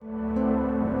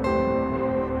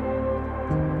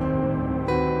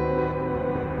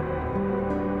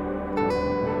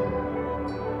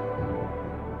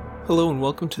Hello and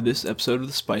welcome to this episode of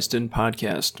the Spiced In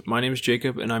Podcast. My name is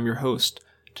Jacob and I'm your host.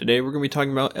 Today we're going to be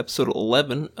talking about episode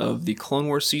 11 of the Clone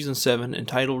Wars Season 7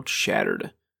 entitled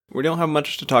Shattered. We don't have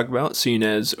much to talk about, seeing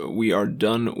as we are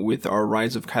done with our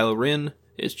Rise of Kylo Ren.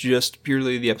 It's just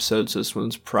purely the episode, so this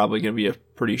one's probably going to be a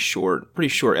pretty short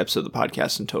episode of the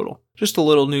podcast in total. Just a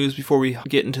little news before we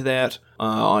get into that.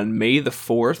 On May the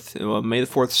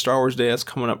 4th, Star Wars Day, that's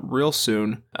coming up real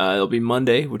soon. It'll be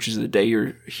Monday, which is the day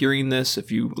you're hearing this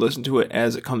if you listen to it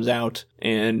as it comes out.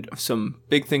 And some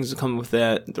big things that come with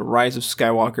that. The Rise of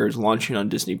Skywalker is launching on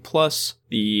Disney+.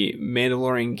 The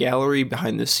Mandalorian Gallery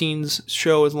behind the scenes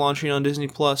show is launching on Disney+.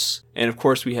 And of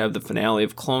course we have the finale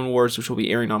of Clone Wars, which will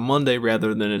be airing on Monday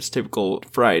rather than its typical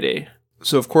Friday.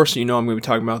 So of course, I'm going to be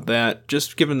talking about that.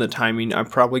 Just given the timing, I'm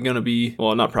probably going to be,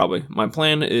 my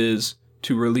plan is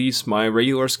to release my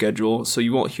regular schedule, so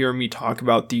you won't hear me talk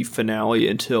about the finale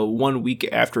until 1 week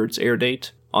after its air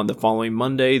date on the following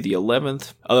Monday, the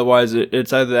 11th. Otherwise,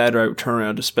 it's either that or I turn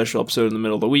around a special episode in the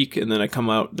middle of the week, and then I come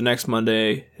out the next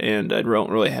Monday, and I don't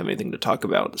really have anything to talk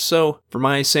about. So, for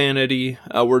my sanity,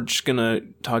 we're just going to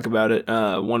talk about it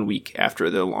 1 week after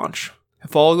the launch.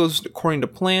 If all goes according to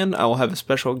plan, I will have a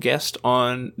special guest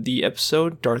on the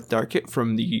episode, Darth Darkit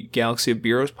from the Galaxy of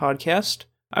Bureaus podcast.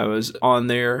 I was on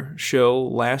their show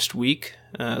last week.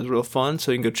 It was real fun,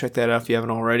 so you can go check that out if you haven't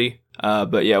already.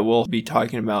 But yeah, we'll be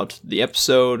talking about the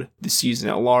episode, the season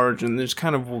at large, and there's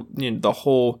kind of the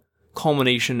whole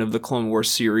culmination of the Clone Wars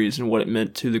series and what it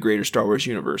meant to the greater Star Wars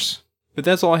universe. But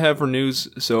that's all I have for news,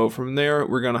 so from there,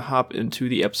 we're going to hop into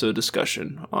the episode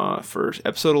discussion for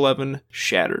episode 11,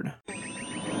 Shattered.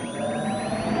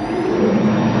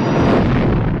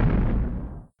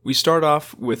 We start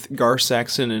off with Gar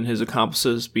Saxon and his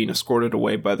accomplices being escorted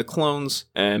away by the clones,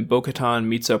 and Bo-Katan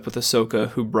meets up with Ahsoka,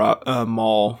 who brought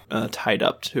Maul tied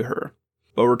up to her.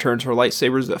 Bo returns her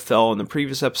lightsabers that fell in the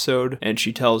previous episode, and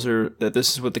she tells her that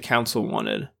this is what the Council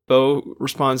wanted. Bo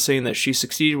responds saying that she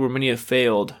succeeded where many have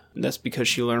failed, and that's because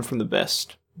she learned from the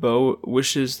best. Bo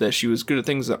wishes that she was good at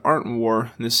things that aren't in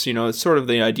war. This, it's sort of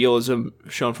the idealism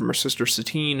shown from her sister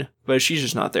Satine, but she's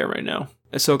just not there right now.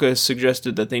 Ahsoka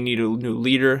suggested that they need a new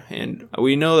leader, and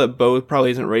we know that Bo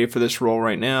probably isn't ready for this role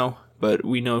right now, but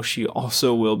we know she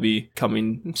also will be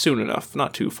coming soon enough,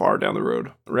 not too far down the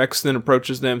road. Rex then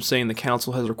approaches them saying the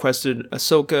council has requested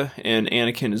Ahsoka, and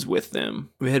Anakin is with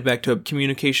them. We head back to a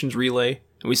communications relay,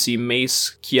 and we see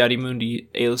Mace, Ki-Adi-Mundi,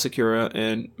 Aayla Secura,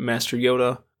 and Master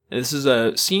Yoda. And this is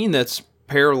a scene that's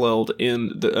paralleled in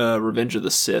the Revenge of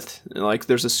the Sith.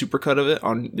 There's a supercut of it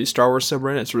on the Star Wars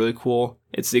subreddit. It's really cool.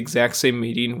 It's the exact same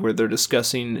meeting where they're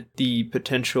discussing the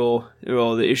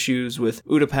the issues with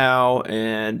Utapau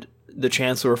and the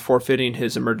Chancellor forfeiting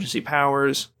his emergency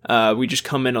powers. We just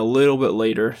come in a little bit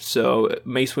later, so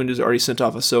Mace Windu's already sent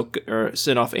off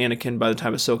Anakin by the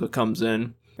time Ahsoka comes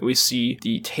in. We see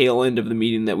the tail end of the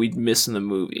meeting that we'd miss in the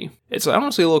movie. It's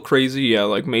honestly a little crazy,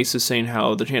 Mace is saying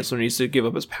how the Chancellor needs to give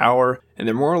up his power, and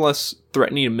they're more or less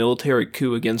threatening a military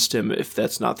coup against him if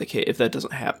that's not the case, if that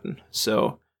doesn't happen.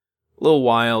 So, a little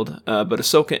wild, but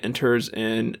Ahsoka enters,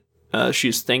 and she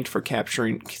is thanked for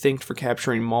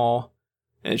capturing Maul,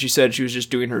 and she said she was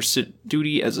just doing her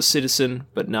duty as a citizen,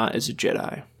 but not as a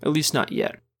Jedi. At least not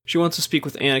yet. She wants to speak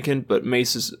with Anakin, but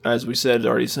Mace, as we said,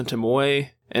 already sent him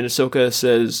away. And Ahsoka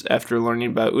says, after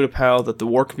learning about Utapau, that the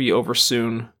war could be over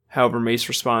soon. However, Mace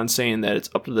responds saying that it's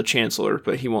up to the Chancellor,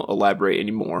 but he won't elaborate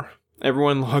anymore.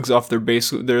 Everyone logs off their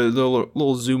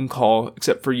little Zoom call,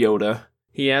 except for Yoda.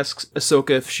 He asks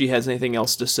Ahsoka if she has anything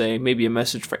else to say, maybe a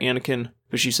message for Anakin,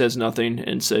 but she says nothing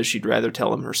and says she'd rather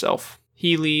tell him herself.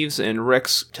 He leaves, and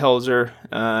Rex tells her,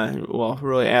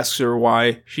 really asks her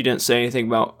why she didn't say anything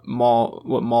about Maul,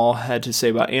 what Maul had to say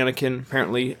about Anakin.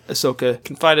 Apparently, Ahsoka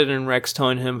confided in Rex,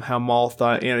 telling him how Maul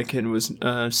thought Anakin was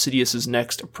Sidious's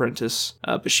next apprentice,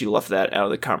 but she left that out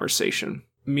of the conversation.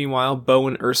 Meanwhile, Bo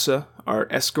and Ursa are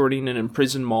escorting an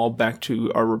imprisoned Maul back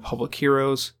to our Republic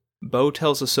heroes. Bo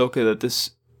tells Ahsoka that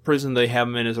this prison they have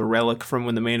him in is a relic from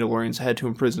when the Mandalorians had to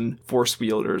imprison Force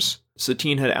wielders.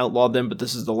 Satine had outlawed them, but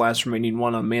this is the last remaining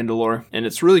one on Mandalore, and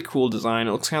it's really cool design.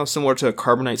 It looks kind of similar to a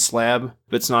carbonite slab,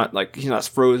 but it's not he's not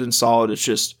frozen solid, it's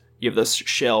just you have this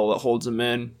shell that holds him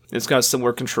in. It's got a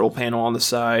similar control panel on the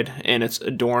side, and it's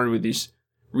adorned with these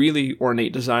really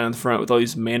ornate design on the front with all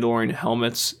these Mandalorian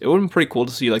helmets. It would have been pretty cool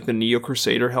to see the Neo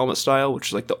Crusader helmet style,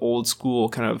 which is the old school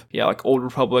kind of, Old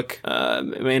Republic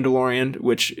Mandalorian,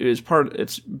 which is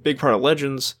it's a big part of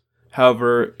Legends.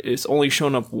 However, it's only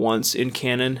shown up once in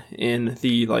canon in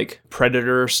the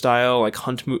Predator style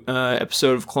hunt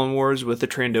episode of Clone Wars with the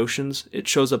Trandoshans. It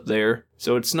shows up there,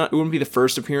 so it wouldn't be the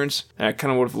first appearance. I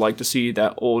kind of would have liked to see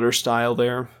that older style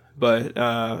there, but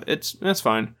that's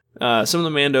fine. Some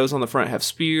of the Mandos on the front have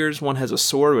spears. One has a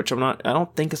sword, which I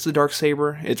don't think it's the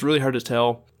Darksaber. It's really hard to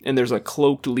tell. And there's a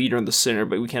cloaked leader in the center,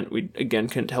 but we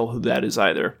couldn't tell who that is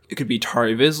either. It could be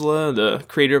Tari Vizsla, the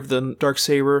creator of the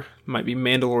Darksaber. It might be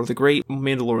Mandalore the Great,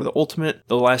 Mandalore the Ultimate.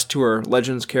 The last two are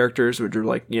Legends characters, which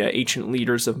are ancient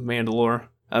leaders of Mandalore.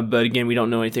 But again, we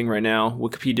don't know anything right now.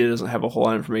 Wikipedia doesn't have a whole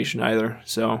lot of information either.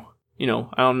 So,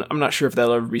 I'm not sure if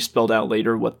that'll ever be spelled out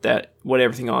later what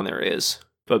everything on there is.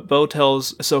 But Bo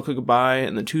tells Ahsoka goodbye,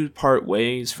 and the two part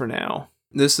ways for now.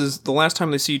 This is the last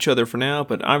time they see each other for now,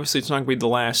 but obviously it's not going to be the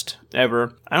last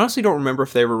ever. I honestly don't remember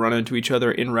if they ever run into each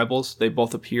other in Rebels. They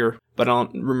both appear, but I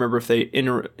don't remember if they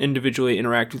individually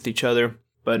interact with each other.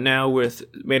 But now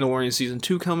with Mandalorian Season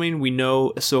 2 coming, we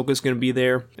know Ahsoka's going to be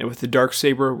there. And with the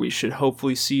Darksaber, we should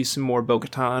hopefully see some more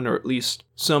Bo-Katan, or at least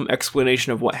some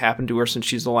explanation of what happened to her since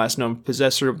she's the last known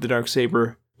possessor of the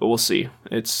Darksaber. But we'll see.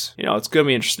 It's going to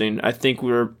be interesting. I think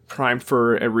we're primed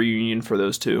for a reunion for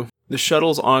those two. The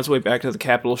shuttle's on its way back to the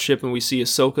capital ship, and we see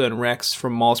Ahsoka and Rex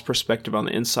from Maul's perspective on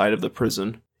the inside of the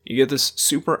prison. You get this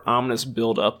super ominous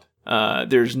build-up.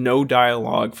 There's no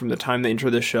dialogue from the time they enter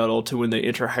the shuttle to when they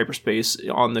enter hyperspace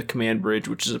on the command bridge,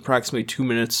 which is approximately 2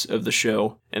 minutes of the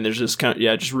show. And there's this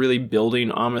just really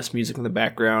building ominous music in the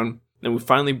background. Then we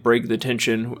finally break the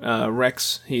tension.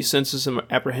 Rex, he senses some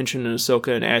apprehension in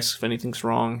Ahsoka and asks if anything's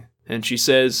wrong. And she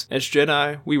says, "As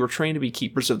Jedi, we were trained to be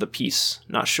keepers of the peace,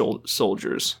 not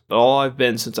soldiers. But all I've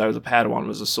been since I was a Padawan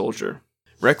was a soldier."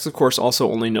 Rex, of course,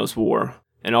 also only knows war.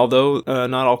 And although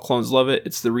not all clones love it,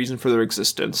 it's the reason for their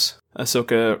existence.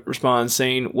 Ahsoka responds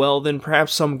saying, "Well, then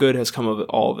perhaps some good has come of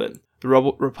all of it. The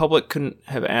Republic couldn't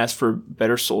have asked for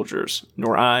better soldiers,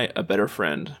 nor I a better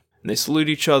friend." And they salute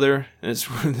each other, and it's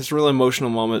this real emotional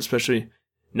moment, especially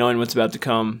knowing what's about to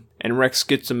come. And Rex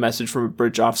gets a message from a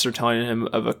bridge officer telling him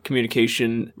of a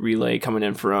communication relay coming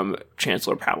in from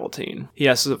Chancellor Palpatine. He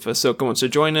asks if Ahsoka wants to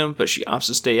join him, but she opts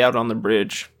to stay out on the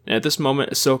bridge. And at this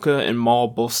moment, Ahsoka and Maul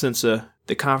both sense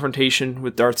the confrontation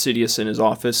with Darth Sidious in his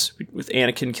office, with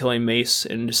Anakin killing Mace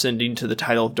and ascending to the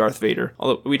title of Darth Vader.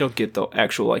 Although we don't get the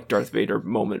actual Darth Vader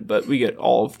moment, but we get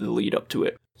all of the lead up to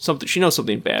it. She knows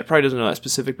something bad. Probably doesn't know that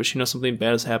specific, but she knows something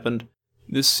bad has happened.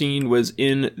 This scene was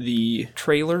in the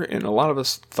trailer, and a lot of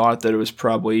us thought that it was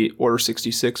probably Order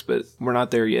 66, but we're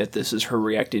not there yet. This is her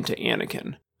reacting to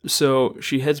Anakin. So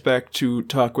she heads back to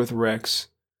talk with Rex.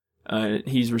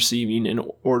 He's receiving an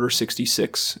Order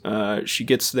 66. She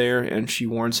gets there, and she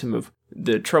warns him of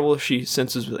the trouble she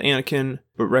senses with Anakin,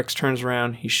 but Rex turns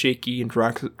around, he's shaky, and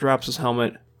drops his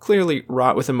helmet, clearly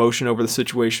wrought with emotion over the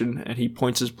situation, and he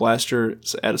points his blaster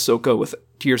at Ahsoka with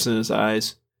tears in his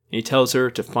eyes. He tells her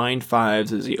to find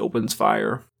fives as he opens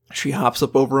fire. She hops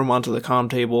up over him onto the comm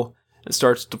table and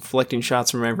starts deflecting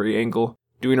shots from every angle,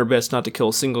 doing her best not to kill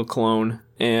a single clone.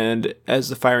 And as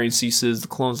the firing ceases, the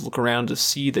clones look around to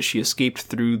see that she escaped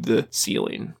through the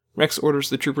ceiling. Rex orders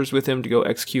the troopers with him to go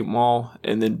execute Maul,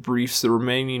 and then briefs the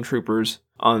remaining troopers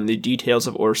on the details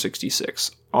of Order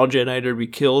 66. All Jedi are to be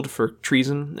killed for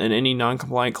treason, and any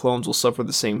non-compliant clones will suffer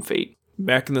the same fate.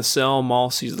 Back in the cell, Maul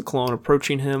sees the clone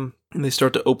approaching him, and they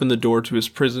start to open the door to his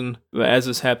prison. But as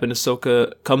this happens,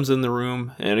 Ahsoka comes in the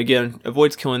room, and again,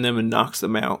 avoids killing them and knocks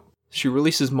them out. She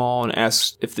releases Maul and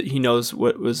asks if he knows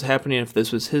what was happening, if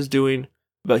this was his doing,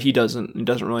 but he doesn't. He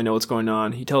doesn't really know what's going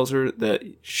on. He tells her that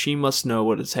she must know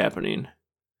what is happening.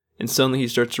 And suddenly he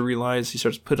starts to realize, he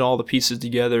starts to put all the pieces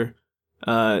together.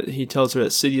 He tells her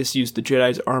that Sidious used the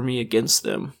Jedi's army against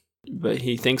them, but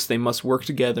he thinks they must work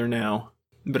together now.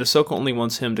 But Ahsoka only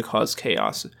wants him to cause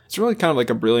chaos. It's really kind of like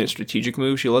a brilliant strategic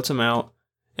move. She lets him out,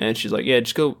 and she's like, yeah,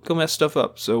 just go mess stuff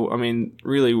up. So, I mean,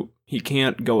 really, he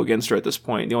can't go against her at this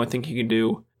point. The only thing he can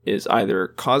do is either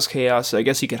cause chaos. I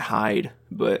guess he could hide,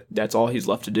 but that's all he's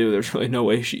left to do. There's really no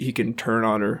way he can turn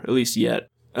on her, at least yet.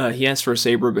 He asked for a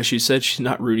saber, but she said she's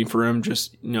not rooting for him.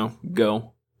 Just,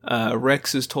 go.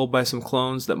 Rex is told by some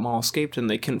clones that Maul escaped and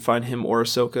they couldn't find him or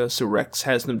Ahsoka, so Rex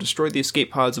has them destroy the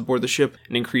escape pods aboard the ship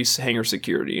and increase hangar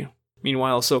security.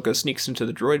 Meanwhile, Ahsoka sneaks into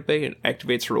the droid bay and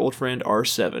activates her old friend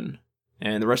R7.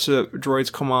 And the rest of the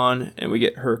droids come on, and we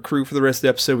get her crew for the rest of the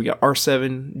episode. We got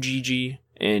R7, GG,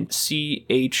 and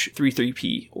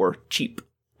CH-33P, or Cheap.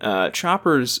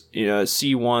 Chopper's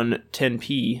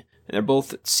C1-10P, and they're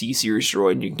both C-series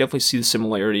droid, and you can definitely see the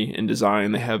similarity in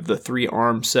design. They have the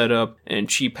 3-arm setup, and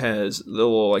Cheap has the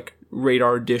little,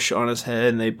 radar dish on his head,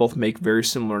 and they both make very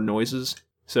similar noises.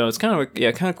 So it's kind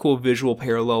of cool visual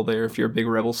parallel there if you're a big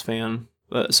Rebels fan.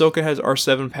 Ahsoka has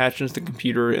R7 patch into the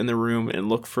computer in the room and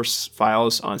look for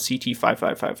files on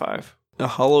CT-5555. The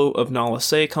Hollow of Nala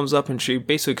Se comes up, and she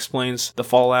basically explains the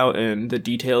fallout and the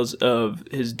details of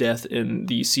his death in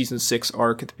the Season 6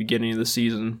 arc at the beginning of the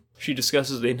season. She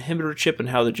discusses the inhibitor chip and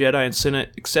how the Jedi and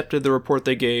Senate accepted the report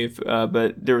they gave,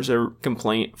 but there was a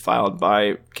complaint filed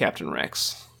by Captain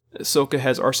Rex. Ahsoka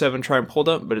has R7 try and pulled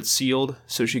up, but it's sealed,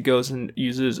 so she goes and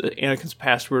uses Anakin's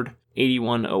password,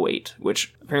 8108,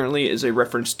 which apparently is a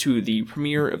reference to the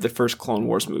premiere of the first Clone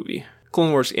Wars movie.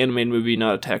 Clone Wars animated movie,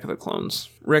 not Attack of the Clones.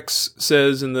 Rex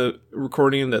says in the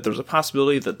recording that there's a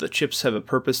possibility that the chips have a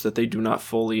purpose that they do not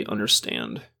fully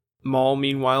understand. Maul,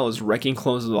 meanwhile, is wrecking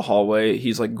clones in the hallway.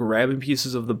 He's like grabbing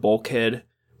pieces of the bulkhead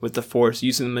with the Force,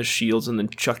 using them as shields, and then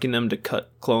chucking them to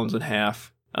cut clones in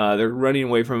half. They're running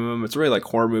away from him. It's really like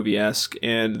horror movie-esque,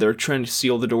 and they're trying to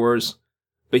seal the doors,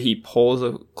 but he pulls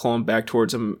a clone back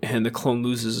towards him, and the clone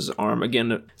loses his arm.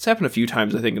 Again, it's happened a few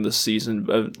times, I think, in this season,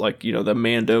 of like, you know, the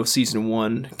Mando Season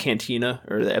 1 Cantina,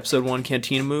 or the Episode 1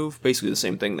 Cantina move. Basically the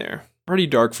same thing there. Pretty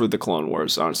dark for the Clone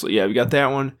Wars, honestly. Yeah, we got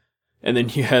that one. And then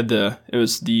you had the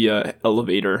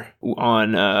elevator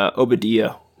on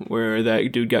Obadiah, where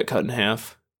that dude got cut in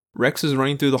half. Rex is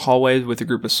running through the hallways with a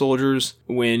group of soldiers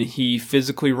when he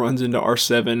physically runs into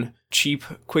R7. Cheap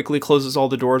quickly closes all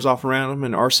the doors off around him,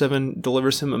 and R7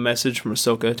 delivers him a message from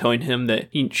Ahsoka telling him that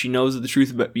she knows the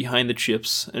truth about behind the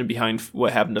chips and behind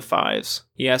what happened to Fives.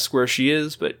 He asks where she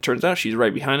is, but it turns out she's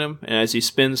right behind him, and as he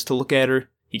spins to look at her,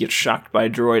 he gets shocked by a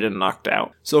droid and knocked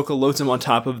out. Ahsoka loads him on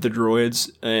top of the droids,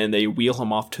 and they wheel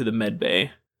him off to the med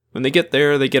bay. When they get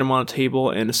there, they get him on a table,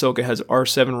 and Ahsoka has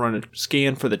R7 run a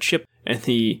scan for the chip, and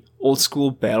the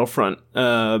old-school Battlefront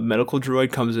medical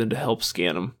droid comes in to help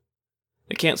scan him.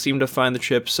 They can't seem to find the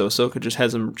chip, so Ahsoka just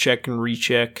has him check and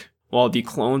recheck, while the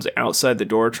clones outside the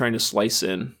door are trying to slice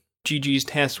in. Gigi's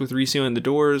tasked with resealing the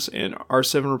doors, and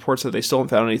R7 reports that they still haven't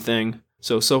found anything.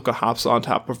 So Ahsoka hops on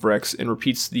top of Rex and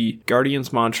repeats the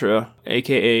Guardian's mantra,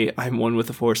 aka, I'm one with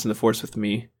the Force and the Force with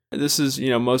me. This is,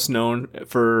 most known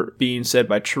for being said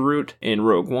by Chirrut in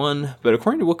Rogue One, but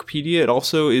according to Wikipedia, it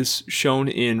also is shown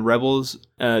in Rebels,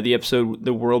 the episode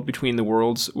The World Between the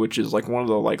Worlds, which is like one of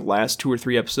the last 2 or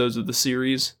 3 episodes of the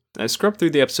series. I scrubbed through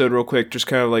the episode real quick, just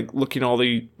kind of looking at all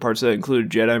the parts that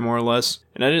included Jedi more or less,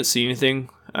 and I didn't see anything.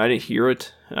 I didn't hear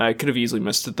it. I could have easily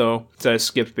missed it though, so I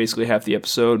skipped basically half the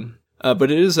episode.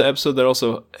 But it is an episode that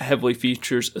also heavily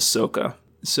features Ahsoka.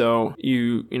 So,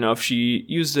 if she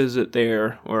uses it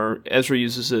there, or Ezra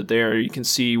uses it there, you can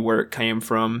see where it came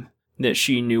from, that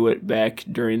she knew it back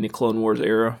during the Clone Wars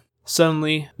era.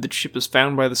 Suddenly, the chip is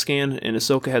found by the scan, and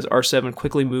Ahsoka has R7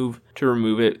 quickly move to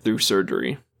remove it through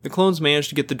surgery. The clones manage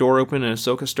to get the door open, and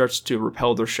Ahsoka starts to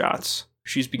repel their shots.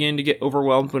 She's beginning to get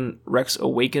overwhelmed when Rex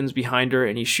awakens behind her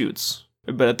and he shoots,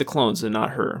 but at the clones and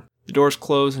not her. The doors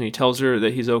close, and he tells her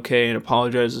that he's okay and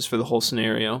apologizes for the whole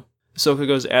scenario. Ahsoka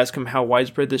goes to ask him how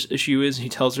widespread this issue is, and he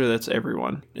tells her that's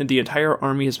everyone, and the entire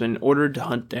army has been ordered to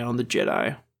hunt down the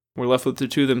Jedi. We're left with the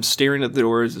two of them staring at the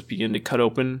doors that begin to cut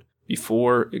open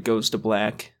before it goes to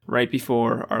black, right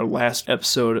before our last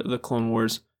episode of the Clone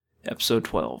Wars, episode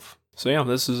 12. So yeah,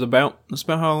 that's about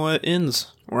how it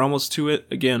ends. We're almost to it.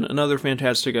 Again, another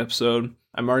fantastic episode.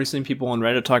 I'm already seeing people on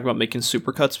Reddit talk about making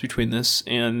supercuts between this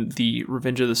and the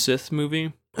Revenge of the Sith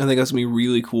movie. I think that's going to be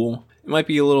really cool. It might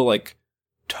be a little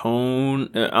tone.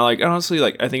 I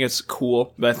think it's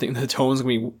cool, but I think the tone's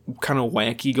going to be kind of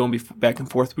wacky going back and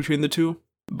forth between the two.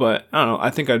 But I don't know, I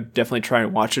think I'd definitely try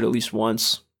and watch it at least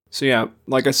once. So yeah,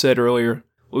 like I said earlier,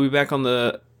 we'll be back on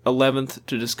the 11th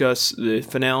to discuss the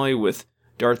finale with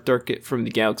Darth Durkett from the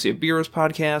Galaxy of Heroes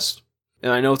podcast.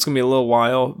 And I know it's going to be a little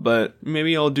while, but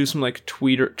maybe I'll do some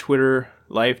Twitter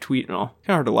live tweet. No, kind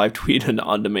of hard to live tweet and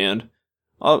on demand.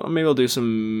 Maybe I'll do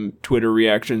some Twitter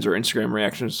reactions or Instagram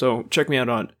reactions. So check me out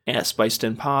on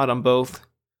 @SpiceDenPod on both.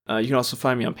 You can also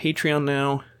find me on Patreon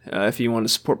now if you want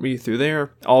to support me through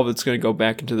there. All of it's going to go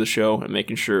back into the show and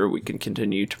making sure we can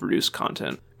continue to produce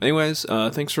content. Anyways,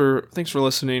 thanks for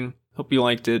listening. Hope you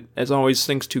liked it. As always,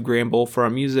 thanks to Graham Bull for our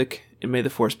music, and may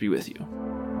the Force be with you.